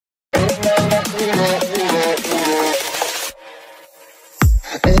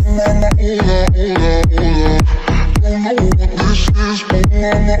I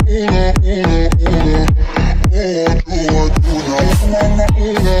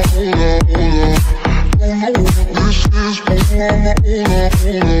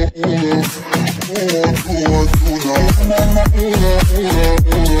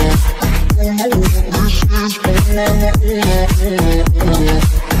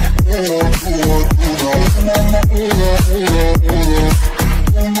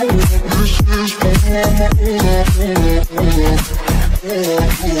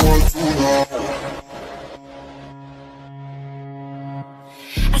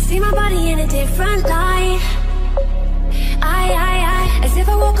see my body in a different light. As if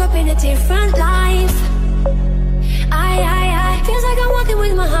I woke up in a different life. Feels like I'm walking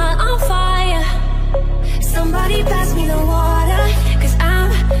with my heart on fire. Somebody pass me the water, cause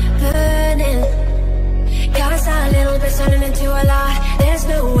I'm burning. Cause a little bit turning into a lot. There's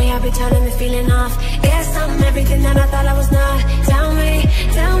no way I'll be turning the feeling off. Guess I'm everything that I thought I was not. Tell me,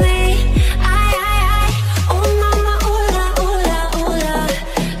 tell me. Oh mama, ooh-la, ooh-la, ooh-la.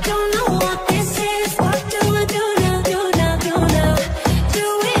 Don't know what this is. What do I do now, do now, do now? Do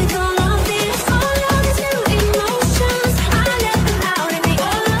with all of this, all of these new emotions. I let them out in the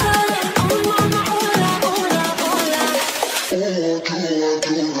oh mama, ooh-la, ooh-la, ooh-la. What do I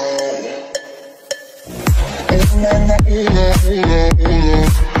do now?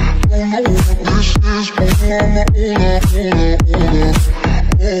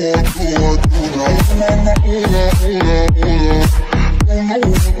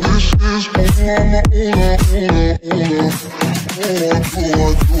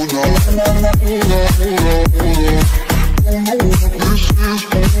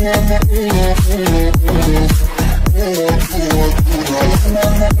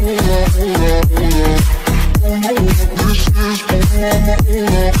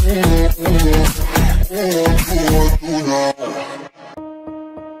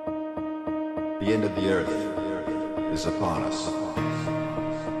 The end of the earth is upon us.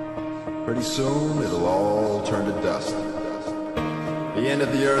 Pretty soon it'll all turn to dust. The end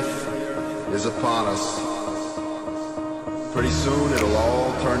of the earth is upon us. Pretty soon it'll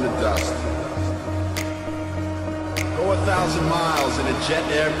all turn to dust. Go 1,000 miles in a jet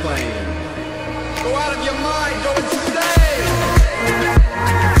airplane. Go out of your mind, go insane!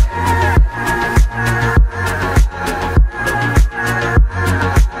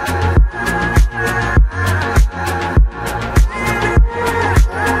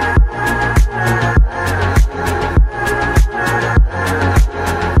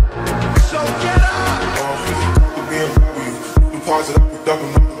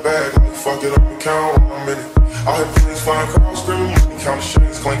 Fuck it up and count while I'm in it. I heard police flying cars, screaming money, counting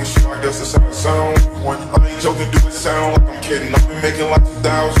shades, clanking shit. I guess that's how it sound. When I ain't joking, do it sound like I'm kidding. I've been making like 2,000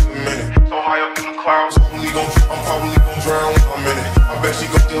 a minute. So high up in the clouds, I'm probably gonna drown when I'm in it. I bet she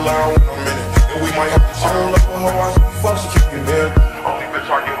gon' get loud when I'm in it. And we might have to chill up a hoe, I fuck, she keep getting there. Only bitch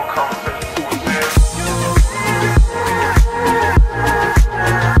I give a conversation to a sin.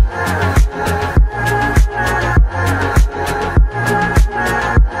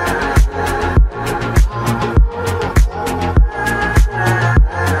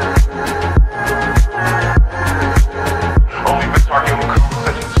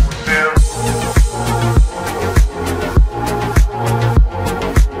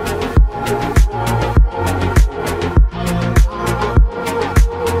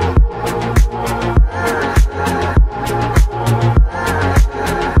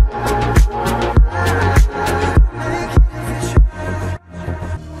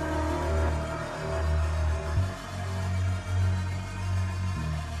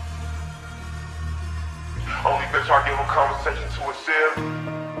 Only bitch I give a conversation to a sip.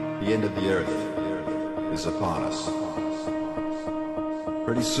 The end of the earth is upon us.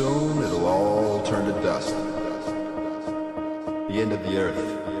 Pretty soon it'll all turn to dust. The end of the earth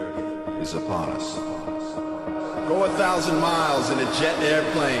is upon us. Go 1,000 miles in a jet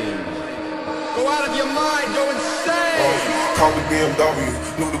airplane. Go out of your mind, go insane! Call the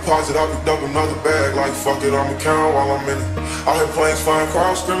BMW, new deposit, I picked up another bag. Like fuck it, I'ma count while I'm in it. I heard planes flying,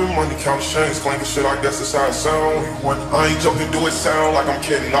 crowds screaming, money counting chains, clanking shit. I guess that's how it sound. When I ain't joking, do it sound like I'm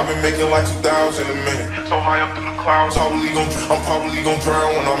kidding. I've been making like 2,000 a minute. So high up in the clouds, I'm probably gonna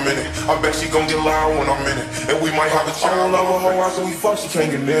drown when I'm in it. I bet she gon' get loud when I'm in it. And we might have a child of a hoe, so we fuck, she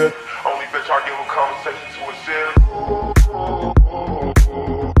can't get near. Only bitch I give a conversation to a sip.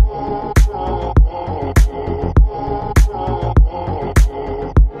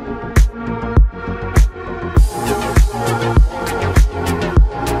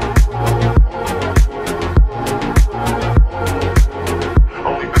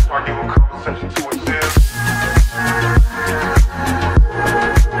 Only bitch I give a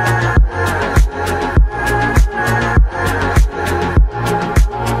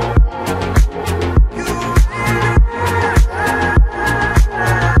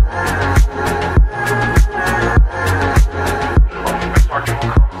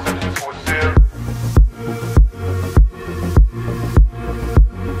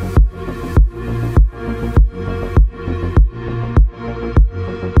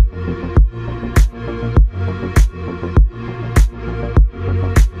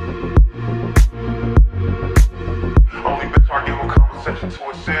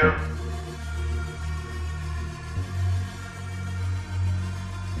sincere.